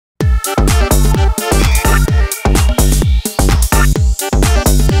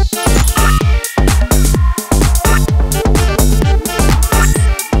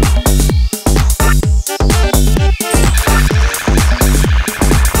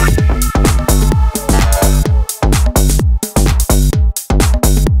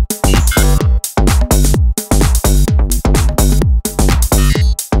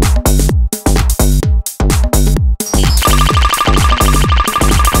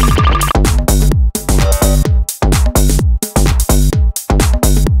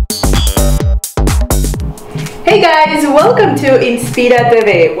Welcome to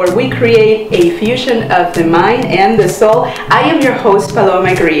InspiraTeVe, where we create a fusion of the mind and the soul. I am your host,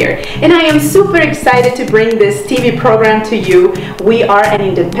 Paloma Greer, and I am super excited to bring this TV program to you. We are an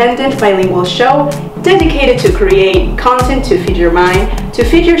independent bilingual show dedicated to create content to feed your mind, to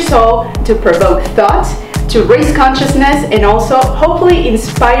feed your soul, to provoke thought, to raise consciousness, and also hopefully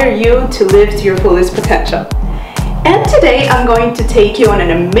inspire you to live to your fullest potential. And today I'm going to take you on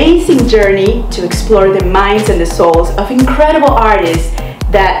an amazing journey to explore the minds and the souls of incredible artists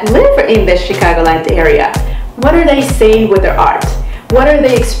that live in the Chicagoland area. What are they saying with their art? What are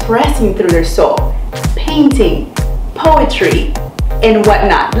they expressing through their soul? Painting, poetry, and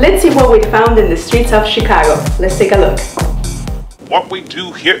whatnot. Let's see what we found in the streets of Chicago. Let's take a look. What we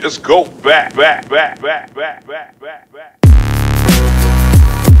do here is go back.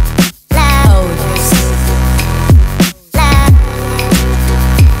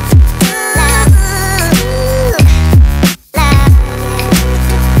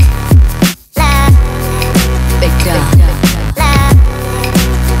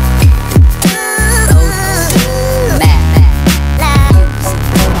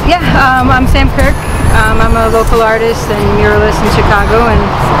 I'm Sam Kirk. I'm a local artist and muralist in Chicago, and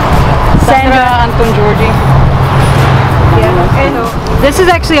Sandra Anton Georgie. Yeah. This is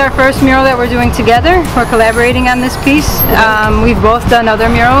actually our first mural that we're doing together. We're collaborating on this piece. We've both done other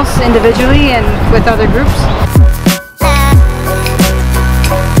murals individually and with other groups.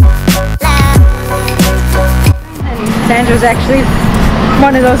 And Sandra's actually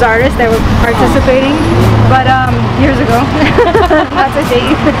one of those artists that were participating, but years ago. Not to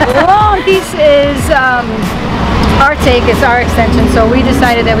date. This is our take, it's our extension, so we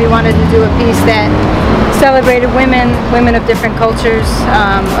decided that we wanted to do a piece that celebrated women of different cultures,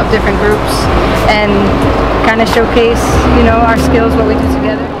 of different groups, and kind of showcase, you know, our skills, what we do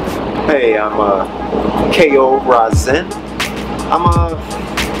together. Hey, I'm K.O. Razen. I'm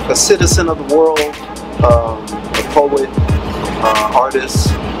a citizen of the world, a poet, artist,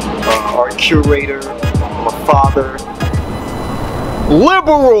 art curator, I'm a father.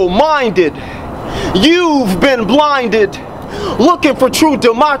 Liberal-minded, you've been blinded. Looking for true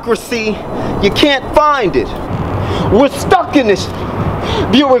democracy, you can't find it. We're stuck in this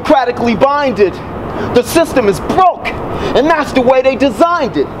bureaucratically binded. The system is broke, and that's the way they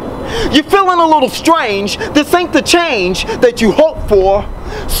designed it. You're feeling a little strange. This ain't the change that you hope for.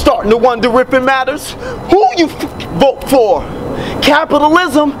 Starting to wonder if it matters who you vote for.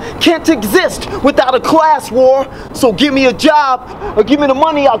 Capitalism can't exist without a class war. So give me a job or give me the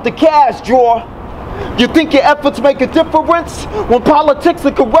money out the cash drawer. You think your efforts make a difference when politics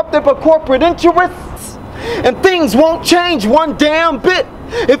are corrupted by corporate interests? And things won't change one damn bit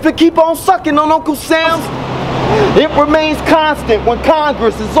if it keep on sucking on Uncle Sam's. It remains constant when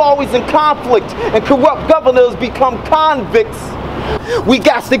Congress is always in conflict and corrupt governors become convicts. We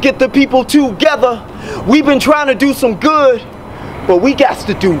got to get the people together. We've been trying to do some good, but we got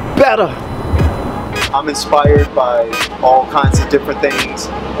to do better. I'm inspired by all kinds of different things,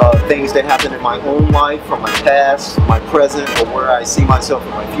 things that happen in my own life, from my past, my present, or where I see myself in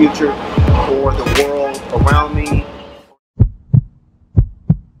my future, or the world around me.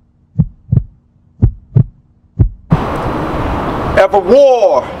 Ever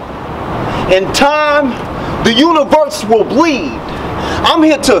war. In time, the universe will bleed. I'm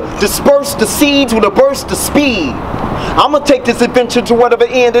here to disperse the seeds with a burst of speed. I'm gonna take this adventure to whatever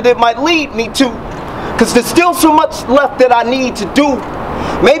end that it might lead me to. Cause there's still so much left that I need to do.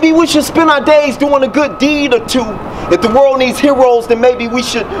 Maybe we should spend our days doing a good deed or two. If the world needs heroes, then maybe we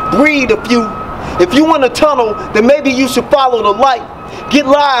should breed a few. If you in a tunnel, then maybe you should follow the light. Get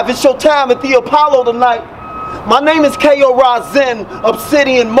live, it's your time at the Apollo tonight. My name is K.O. Razen,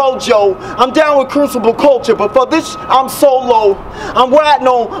 Obsidian Mojo. I'm down with Crucible Culture, but for this, I'm solo. I'm riding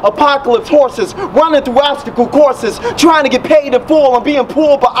on apocalypse horses, running through obstacle courses, trying to get paid in full. I'm being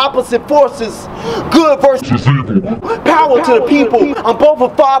pulled by opposite forces. Good versus evil. Power to the people. I'm both a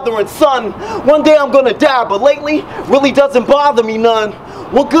father and son. One day I'm gonna die, but lately, really doesn't bother me none.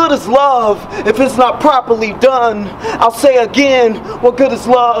 What good is love if it's not properly done? I'll say again, what good is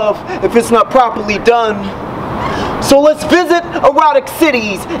love if it's not properly done? So let's visit erotic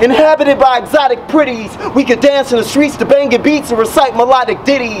cities inhabited by exotic pretties. We could dance in the streets to banging beats and recite melodic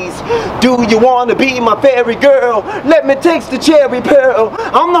ditties. Do you wanna be my fairy girl? Let me taste the cherry pearl.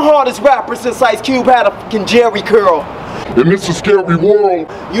 I'm the hardest rapper since Ice Cube had a fucking Jerry curl. And it's a scary world.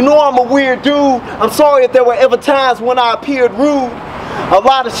 You know I'm a weird dude. I'm sorry if there were ever times when I appeared rude. A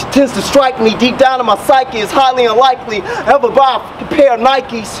lot of shit tends to strike me deep down in my psyche. It's highly unlikely I ever buy a pair of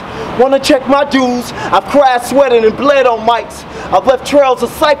Nikes. Wanna check my dues? I've cried, sweated, and bled on mics. I've left trails of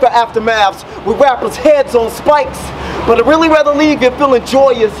cypher aftermaths with rappers' heads on spikes. But I'd really rather leave you feeling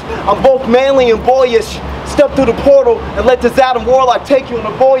joyous. I'm both manly and boyish. Step through the portal and let this Adam Warlock take you on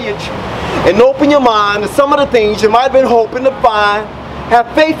a voyage. And open your mind to some of the things you might have been hoping to find.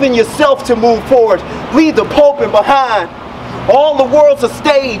 Have faith in yourself to move forward. Leave the pulping behind. All the world's a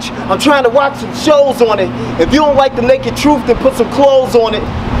stage. I'm trying to watch some shows on it. If you don't like the naked truth, then put some clothes on it.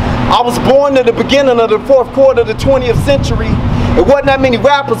 I was born at the beginning of the 4th quarter of the 20th century. It wasn't that many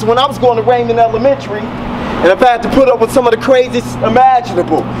rappers when I was going to Raymond Elementary. And I've had to put up with some of the craziest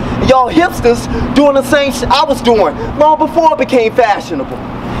imaginable. And y'all hipsters doing the same shit I was doing long before it became fashionable.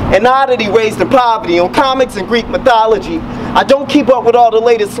 An oddity raised in poverty on comics and Greek mythology. I don't keep up with all the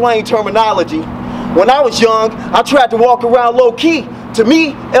latest slang terminology. When I was young, I tried to walk around low-key. To me,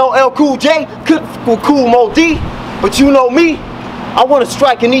 LL Cool J could Cool Mo D. But you know me, I want to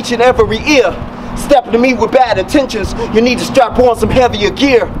strike in each and every ear. Stepping to me with bad intentions, you need to strap on some heavier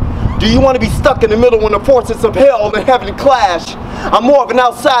gear. Do you want to be stuck in the middle when the forces of hell and heaven clash? I'm more of an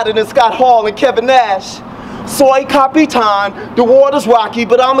outsider than Scott Hall and Kevin Nash. Soy copy time, the water's rocky,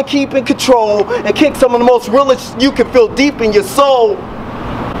 but I'ma keep in control and kick some of the most realest you can feel deep in your soul.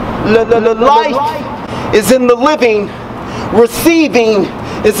 Life is in the living, receiving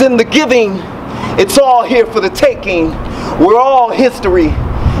is in the giving. It's all here for the taking. We're all history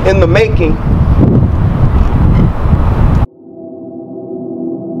in the making.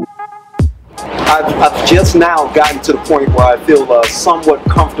 I've just now gotten to the point where I feel somewhat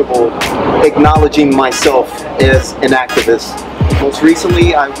comfortable acknowledging myself as an activist. Most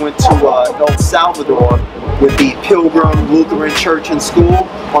recently, I went to El Salvador with the Pilgrim Lutheran Church and School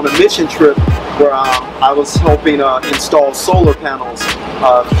on a mission trip where I was helping install solar panels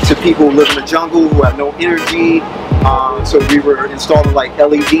to people who live in the jungle who have no energy. So we were installing like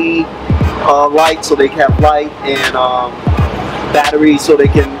LED lights so they can have light, and batteries so they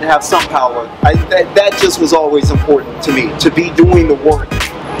can have some power. That just was always important to me, to be doing the work,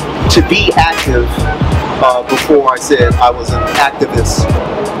 to be active before I said I was an activist.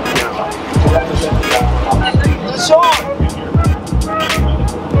 Sean!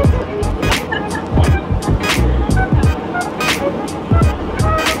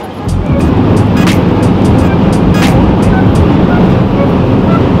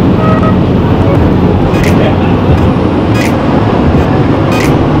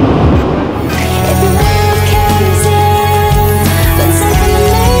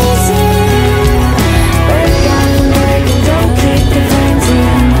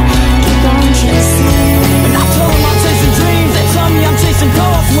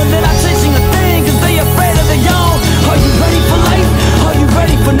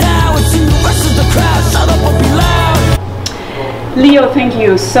 Leo, thank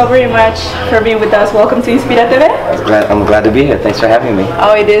you so very much for being with us. Welcome to InspiraTeVe. I'm glad to be here. Thanks for having me.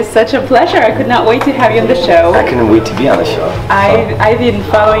 Oh, it is such a pleasure. I could not wait to have you on the show. I couldn't wait to be on the show. I've been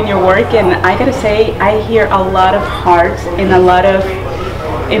following your work, and I gotta say, I hear a lot of heart and a lot of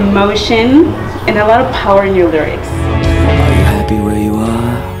emotion and a lot of power in your lyrics. Are you happy where you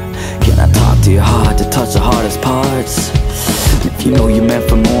are? Can I talk to your heart to touch the hardest parts? If you know you meant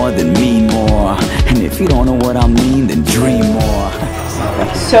for more, then mean more. And if you don't know what I mean, then dream more.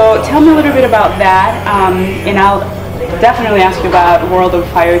 So tell me a little bit about that, and I'll definitely ask you about World of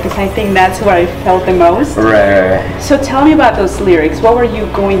Fire, because I think that's where I felt the most. Right. So tell me about those lyrics. What were you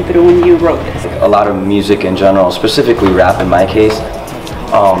going through when you wrote this? A lot of music in general, specifically rap in my case,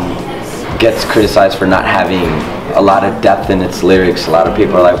 gets criticized for not having a lot of depth in its lyrics. A lot of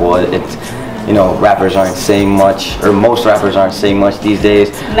people are like, well, it's, you know, rappers aren't saying much, or most rappers aren't saying much these days.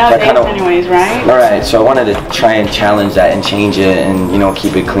 Nowadays, so anyways, right? Alright, so I wanted to try and challenge that and change it and, you know,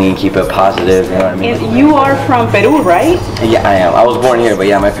 keep it clean, keep it positive, you know what I mean? And you are from Peru, right? Yeah, I am. I was born here, but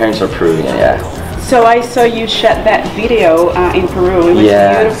yeah, my parents are Peruvian, yeah. So I saw you shot that video in Peru. It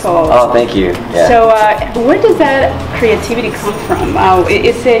was beautiful. Oh, thank you. Yeah. So where does that creativity come from?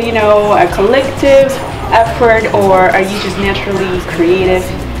 Is it, you know, a collective effort, or are you just naturally creative?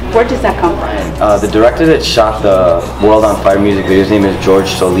 Where does that come from? The director that shot the World on Fire music video, his name is George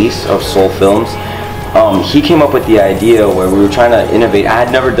Solis of Soul Films. He came up with the idea where we were trying to innovate. I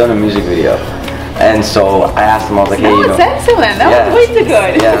had never done a music video. And so I asked him, I was like, hey, you know. That's excellent. That was way too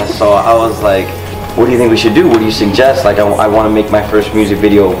good. Yeah, so I was like, what do you think we should do? What do you suggest? Like, I want to make my first music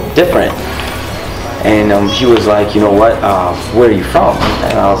video different. And he was like, you know what, where are you from?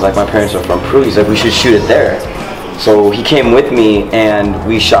 And I was like, my parents are from Peru. He's like, we should shoot it there. So he came with me and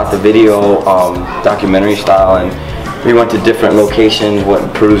we shot the video documentary style, and we went to different locations,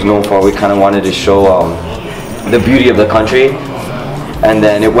 what Peru's known for. We kind of wanted to show the beauty of the country. And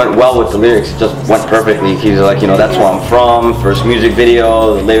then it went well with the lyrics. It just went perfectly. He's like, you know, that's where I'm from. First music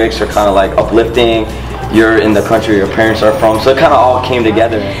video. The lyrics are kind of like uplifting. You're in the country your parents are from. So it kind of all came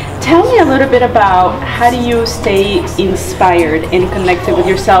together. Tell me a little bit about how do you stay inspired and connected with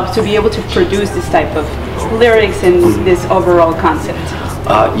yourself to be able to produce this type of lyrics and this overall concept?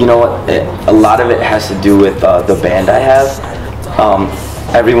 You know what? A lot of it has to do with the band I have.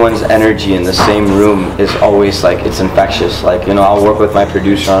 Everyone's energy in the same room is always like, it's infectious. Like, you know, I'll work with my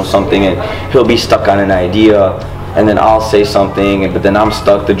producer on something and he'll be stuck on an idea, and then I'll say something, but then I'm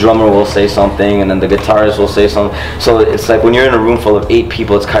stuck. The drummer will say something, and then the guitarist will say something. So it's like when you're in a room full of 8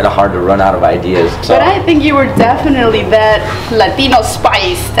 people, it's kind of hard to run out of ideas. So. But I think you were definitely that Latino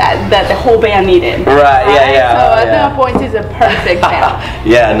spice that the whole band needed. Right, yeah. So at that point, it's a perfect band.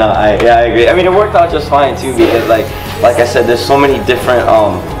 Yeah, no, I agree. I mean, it worked out just fine too, because like I said, there's so many different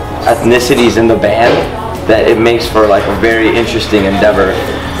ethnicities in the band that it makes for like a very interesting endeavor.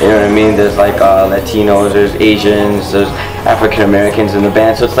 You know what I mean? There's like Latinos, there's Asians, there's African Americans in the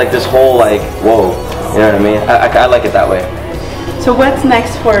band. So it's like this whole like, whoa, you know what I mean? I like it that way. So what's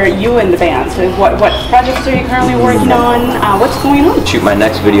next for you in the band? So what projects are you currently working on? What's going on? Shoot my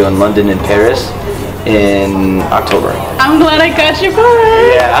next video in London and Paris in October. I'm glad I got you for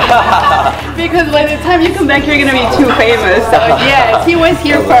it. Yeah. Because by the time you come back, you're going to be too famous. So yes, he was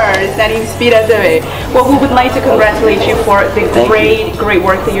here first at InspiraTeVe. Well, we would like to congratulate you for the great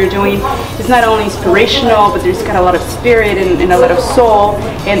work that you're doing. It's not only inspirational, but there's got a lot of spirit and a lot of soul.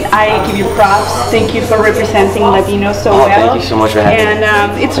 And I give you props. Thank you for representing Latinos so well. Thank you so much for having me.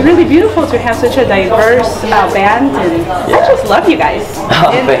 And it's really beautiful to have such a diverse band. And I just love you guys.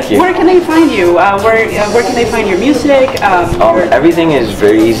 And thank you. where can they find you? Where can they find your music? Everything is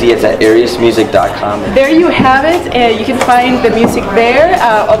very easy. It's at ariusmusic.com. There you have it. You can find the music there.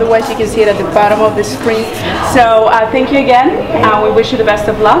 Otherwise, you can see it at the bottom of the screen. So thank you again. We wish you the best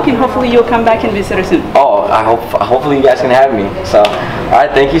of luck, and hopefully you'll come back and visit us soon. Oh, hopefully you guys can have me. So, all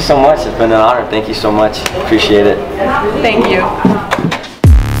right, thank you so much. It's been an honor. Thank you so much. Appreciate it. Thank you.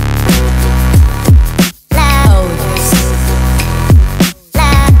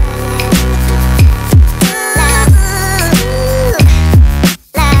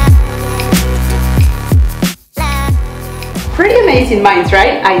 Pretty amazing minds,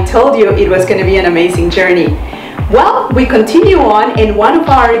 right? I told you it was going to be an amazing journey. Well, we continue on, and one of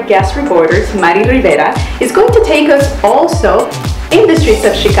our guest reporters, Mari Rivera, is going to take us also in the streets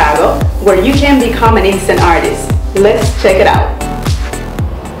of Chicago, where you can become an instant artist. Let's check it out.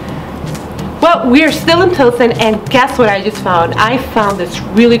 Well, we are still in Pilsen, and guess what I just found? I found this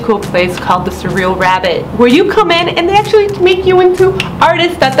really cool place called the Surreal Rabbit, where you come in and they actually make you into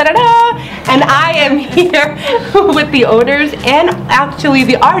artists, da-da-da-da! And I am here with the owners and actually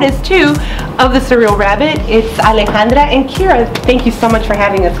the artists too of the Surreal Rabbit. It's Alejandra and Kira. Thank you so much for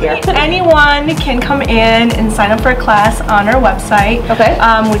having us here. Anyone can come in and sign up for a class on our website,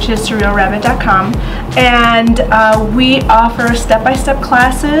 which is surrealrabbit.com, and we offer step-by-step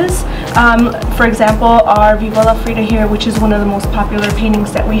classes. For example, our Viva La Frida here, which is one of the most popular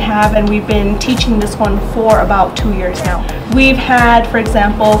paintings that we have, and we've been teaching this one for about 2 years now. We've had, for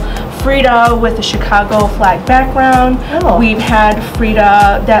example, Frida with a Chicago flag background. We've had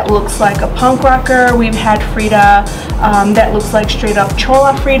Frida that looks like a punk rocker. We've had Frida that looks like straight up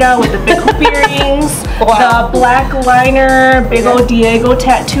Chola Frida with the big hoop earrings, the black liner, big old Diego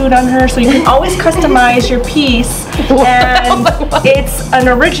tattooed on her. So you can always customize your piece, and it's an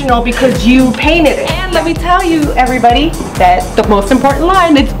original because you painted it. And let me tell you, everybody, that the most important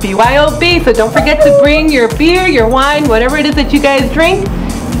line is BYOB. So don't forget to bring your beer, your wine, whatever it is that you guys drink,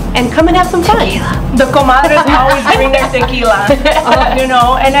 and come and have some fun. The comadres always bring their tequila, you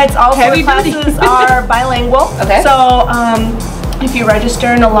know, and it's all the classes are bilingual. So if you register,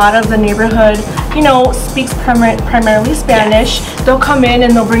 and a lot of the neighborhood, you know, speaks primarily Spanish, they'll come in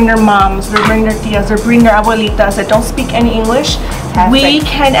and they'll bring their moms, they'll bring their tias, they'll bring their abuelitas that don't speak any English. We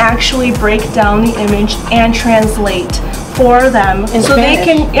can actually break down the image and translate for them in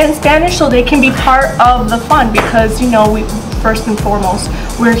Spanish, so they can be part of the fun, because, you know, first and foremost,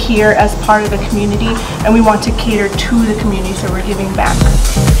 we're here as part of the community, and we want to cater to the community, so we're giving back.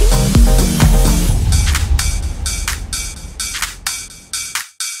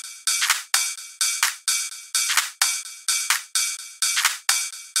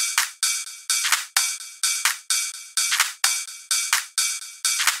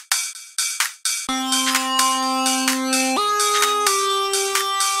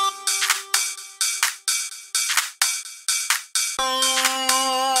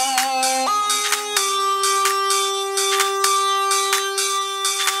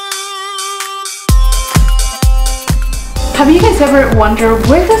 Have you guys ever wondered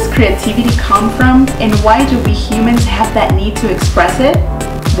where does creativity come from and why do we humans have that need to express it?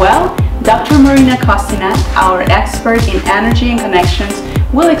 Well, Dr. Marina Kostina, our expert in energy and connections,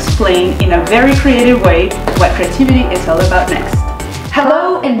 will explain in a very creative way what creativity is all about next.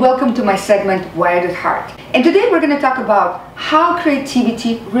 Hello and welcome to my segment Wired at Heart. And today we're going to talk about how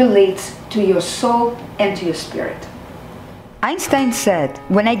creativity relates to your soul and to your spirit. Einstein said,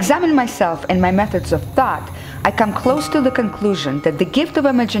 "When I examine myself and my methods of thought, I come close to the conclusion that the gift of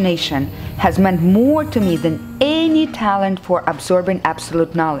imagination has meant more to me than any talent for absorbing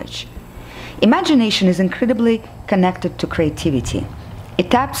absolute knowledge." Imagination is incredibly connected to creativity. It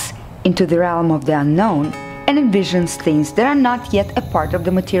taps into the realm of the unknown and envisions things that are not yet a part of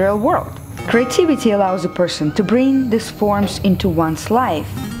the material world. Creativity allows a person to bring these forms into one's life.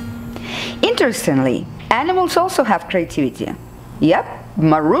 Interestingly, animals also have creativity. Yep,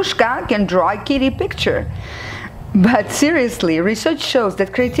 Marushka can draw a kitty picture. But seriously, research shows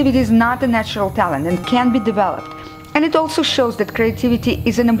that creativity is not a natural talent and can be developed. And it also shows that creativity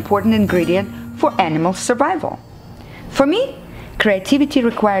is an important ingredient for animal survival. For me, creativity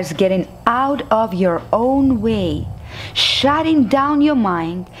requires getting out of your own way, shutting down your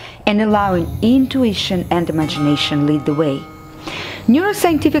mind, and allowing intuition and imagination lead the way.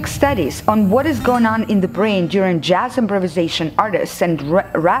 Neuroscientific studies on what is going on in the brain during jazz improvisation artists and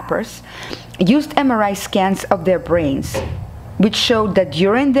rappers used MRI scans of their brains, which showed that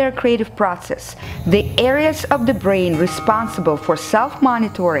during their creative process, the areas of the brain responsible for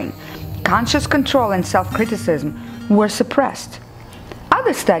self-monitoring, conscious control, and self-criticism were suppressed.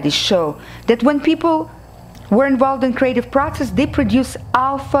 Other studies show that when people were involved in creative process, they produce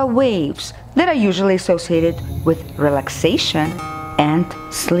alpha waves that are usually associated with relaxation and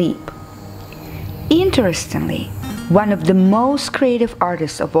sleep. Interestingly, one of the most creative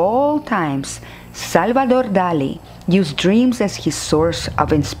artists of all times, Salvador Dali, used dreams as his source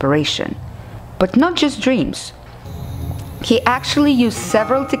of inspiration. But not just dreams. He actually used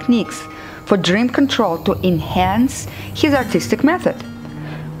several techniques for dream control to enhance his artistic method.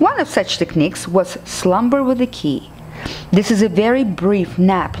 One of such techniques was slumber with a key. This is a very brief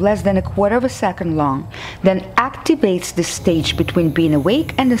nap, less than a quarter of a second long, that activates the stage between being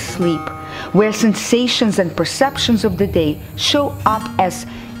awake and asleep, where sensations and perceptions of the day show up as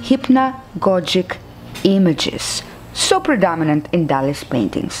hypnagogic images, so predominant in Dali's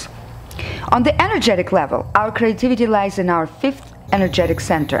paintings. On the energetic level, our creativity lies in our fifth energetic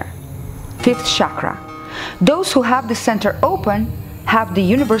center, fifth chakra. Those who have the center open have the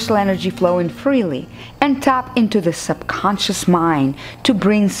universal energy flowing freely and tap into the subconscious mind to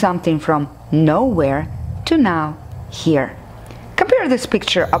bring something from nowhere to now, here. Compare this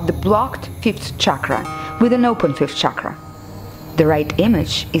picture of the blocked fifth chakra with an open fifth chakra. The right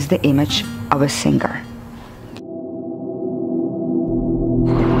image is the image of a singer.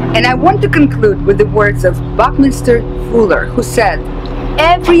 And I want to conclude with the words of Buckminster Fuller, who said,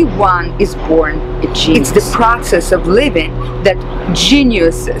 "Everyone is born a genius. It's the process of living that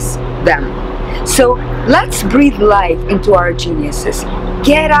geniuses them." So let's breathe life into our geniuses.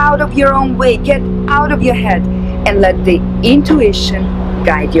 Get out of your own way, get out of your head, and let the intuition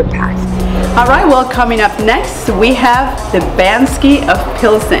guide your path. All right, well, coming up next, we have the Bansky of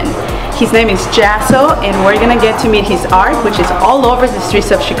Pilsen. His name is Jasso, and we're gonna get to meet his art, which is all over the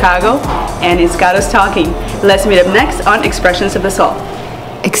streets of Chicago, and it's got us talking. Let's meet up next on Expressions of the Soul.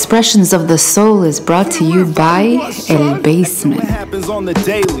 Expressions of the Soul is brought to you by El Basement. Happens on the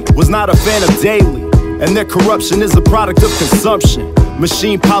daily. Was not a fan of daily, and their corruption is a product of consumption.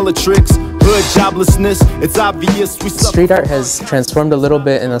 Machine politics, hood joblessness. It's obvious we street art has transformed a little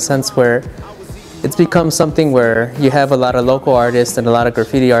bit in a sense where it's become something where you have a lot of local artists and a lot of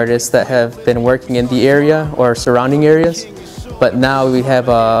graffiti artists that have been working in the area or surrounding areas. But now we have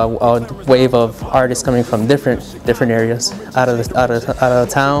a wave of artists coming from different areas, out of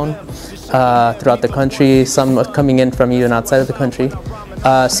town, throughout the country. Some coming in from even outside of the country.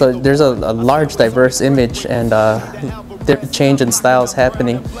 So there's a large, diverse image and change in styles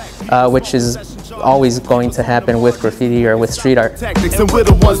happening, which is always going to happen with graffiti or with street art. Tactics and we're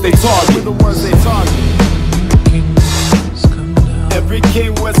the ones they target. Every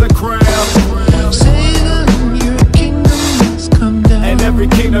king wears a crown. And every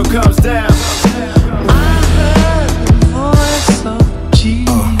kingdom comes down. I heard the voice of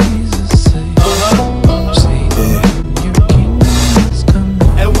Jesus say,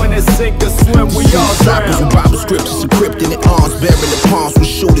 and when it's sink or swim, we all drown. Bible scriptures encrypted in arms, bearing the palms with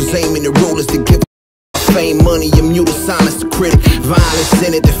shooters aiming the rulers to give fame, money, and mute a silence to critic. Violence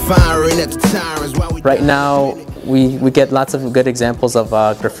in it, the firing at the tyrants. Right now, we get lots of good examples of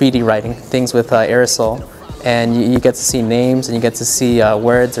graffiti writing, things with aerosol. and you get to see names and you get to see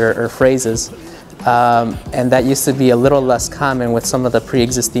words or phrases. And that used to be a little less common with some of the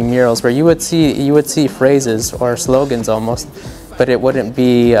pre-existing murals, where you would see phrases or slogans almost, but it wouldn't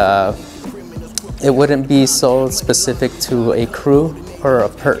be so specific to a crew or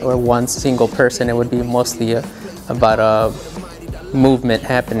one single person. It would be mostly about a movement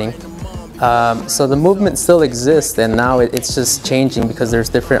happening. So the movement still exists, and now it's just changing because there's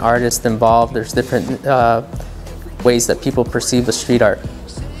different artists involved. There's different ways that people perceive the street art.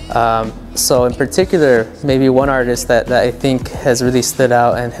 So in particular, maybe one artist that I think has really stood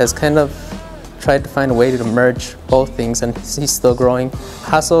out and has kind of tried to find a way to merge both things, and he's still growing.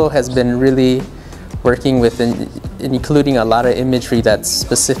 Hasso has been really working with including a lot of imagery that's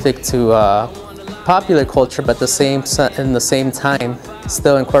specific to popular culture, but in the same time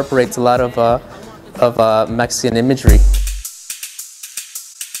still incorporates a lot of Mexican imagery.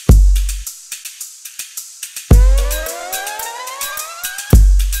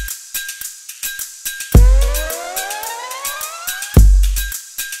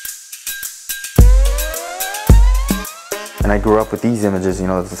 And I grew up with these images, you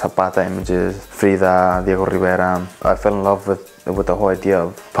know, the Zapata images, Frida, Diego Rivera. I fell in love with the whole idea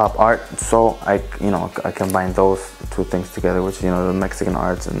of pop art, so I combined those two things together, which, you know, the Mexican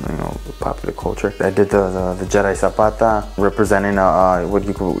arts and, you know, popular culture. I did the Jedi Zapata, representing what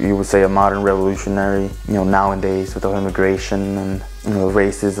you would say a modern revolutionary, you know, nowadays with the immigration and, you know,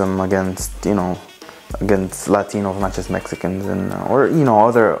 racism against, you know, against Latinos, not just Mexicans, and or, you know,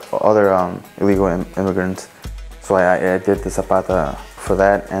 other illegal immigrants. So I did the Zapata for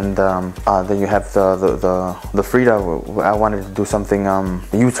that, and then you have the Frida. I wanted to do something,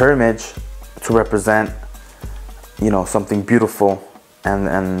 use her image to represent, you know, something beautiful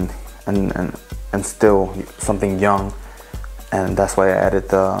and still something young, and that's why I added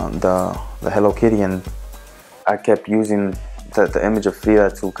the Hello Kitty, and I kept using the image of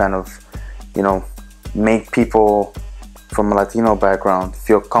Frida to kind of, you know, make people from a Latino background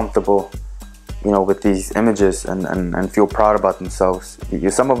feel comfortable, you know, with these images and feel proud about themselves.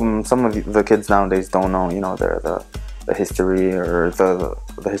 Some of the kids nowadays don't know, you know, the history or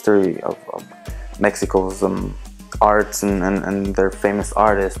the history of Mexico's arts and their famous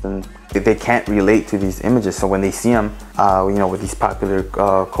artists, and they can't relate to these images. So when they see them, you know, with these popular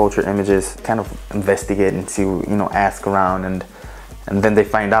culture images, kind of investigate and see, you know, ask around, and then they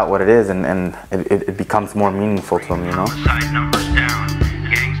find out what it is, and it becomes more meaningful to them, you know.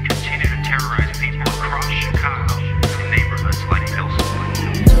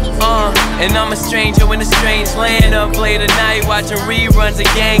 And I'm a stranger in a strange land, up late at night watching reruns of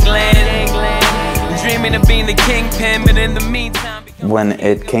Gangland, dreaming of being the kingpin, but in the meantime. When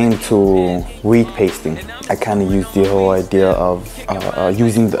it came to weed pasting, I kind of used the whole idea of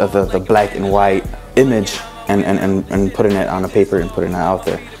using the black and white image and putting it on a paper and putting it out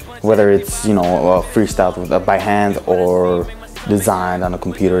there. Whether it's, you know, freestyled by hand or designed on a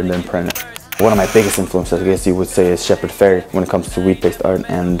computer and then printed. One of my biggest influences, I guess you would say, is Shepard Fairey when it comes to weed-based art,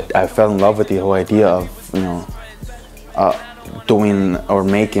 and I fell in love with the whole idea of, you know, doing or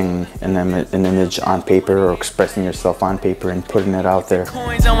making an image on paper or expressing yourself on paper and putting it out there.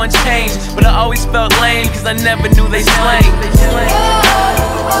 Coins I want change, but I always felt lame because I never knew they slang.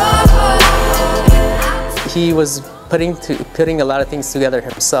 He was putting a lot of things together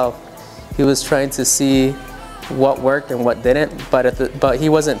himself. He was trying to see what worked and what didn't, but he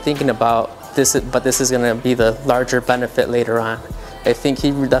wasn't thinking about this is going to be the larger benefit later on. I think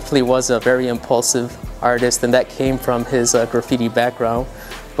he definitely was a very impulsive artist, and that came from his graffiti background,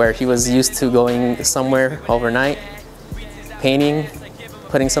 where he was used to going somewhere overnight, painting,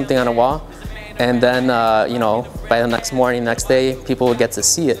 putting something on a wall, and then you know, by the next morning, next day, people would get to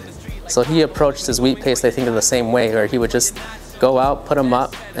see it. So he approached his wheat paste, I think, in the same way, where he would just go out, put them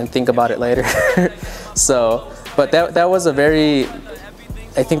up, and think about it later. So, but that was a very,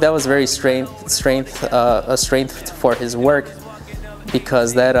 I think that was very a strength for his work,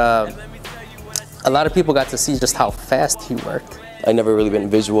 because that a lot of people got to see just how fast he worked. I never really been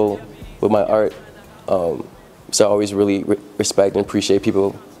visual with my art, so I always really respect and appreciate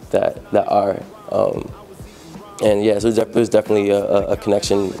people that are. And yeah, so there's definitely a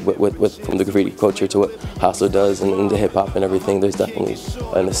connection from the graffiti culture to what Hasso does and the hip hop and everything. There's definitely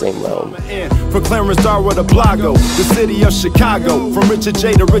in the same realm. From Clarence Darrow to Blago, the city of Chicago. From Richard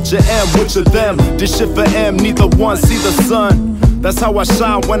J to Richard M, which of them? This shit for M, neither one see the sun. That's how I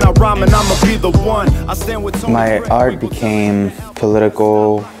shine when I rhyme, and I'ma be the one. I stand with Tony. My art became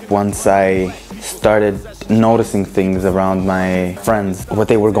political once I started noticing things around my friends, what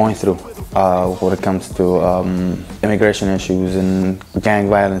they were going through. When it comes to immigration issues and gang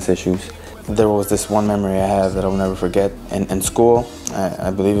violence issues. There was this one memory I have that I'll never forget. In school,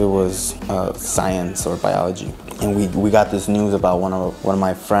 I believe it was science or biology, and we got this news about one of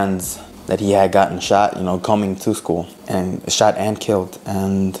my friends that he had gotten shot, you know, coming to school, and shot and killed.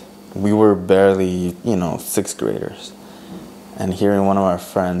 And we were barely, you know, 6th graders, and hearing one of our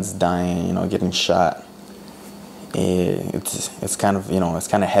friends dying, you know, getting shot, it's kind of, you know, it's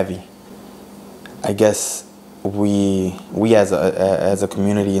kind of heavy. I guess we as a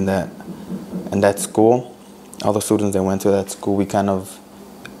community in that school, all the students that went to that school, we kind of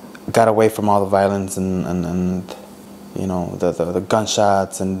got away from all the violence and you know, the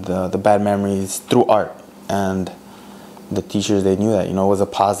gunshots and the bad memories through art. And the teachers, they knew that, you know, it was a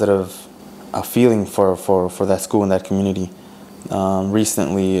positive feeling for that school and that community.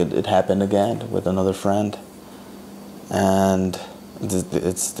 Recently it happened again with another friend, and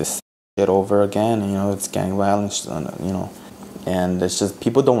it's this shit over again, you know, it's gang violence, you know, and it's just,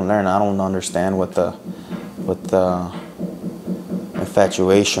 people don't learn. I don't understand what the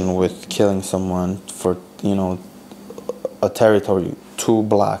infatuation with killing someone for, you know, a territory 2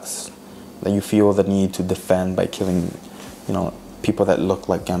 blocks that you feel the need to defend by killing, you know, people that look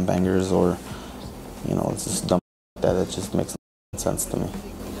like gangbangers, or, you know, it's just dumb that it just makes no sense to me.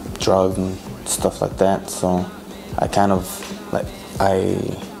 Drugs and stuff like that. So I kind of like, I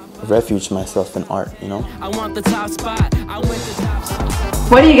refuge myself in art, you know. I want the top spot. I went the top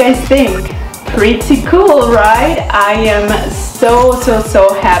spot. What do you guys think? Pretty cool, right? I am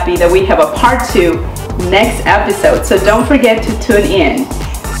so happy that we have a part 2 next episode, so don't forget to tune in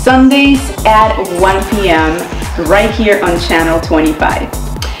Sundays at 1 p.m. right here on channel 25.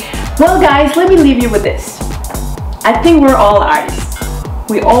 Well guys, let me leave you with this. I think we're all artists.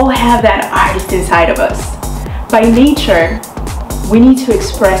 We all have that artist inside of us. By nature, we need to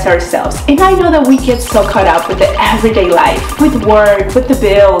express ourselves, and I know that we get so caught up with the everyday life, with work, with the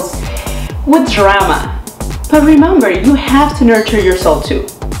bills, with drama. But remember, you have to nurture your soul too.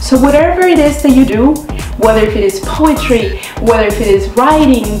 So whatever it is that you do, whether if it is poetry, whether if it is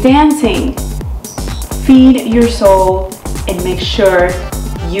writing, dancing, feed your soul and make sure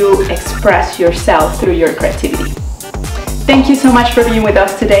you express yourself through your creativity. Thank you so much for being with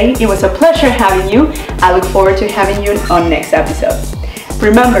us today. It was a pleasure having you. I look forward to having you on next episode.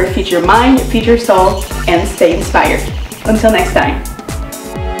 Remember, feed your mind, feed your soul, and stay inspired. Until next time.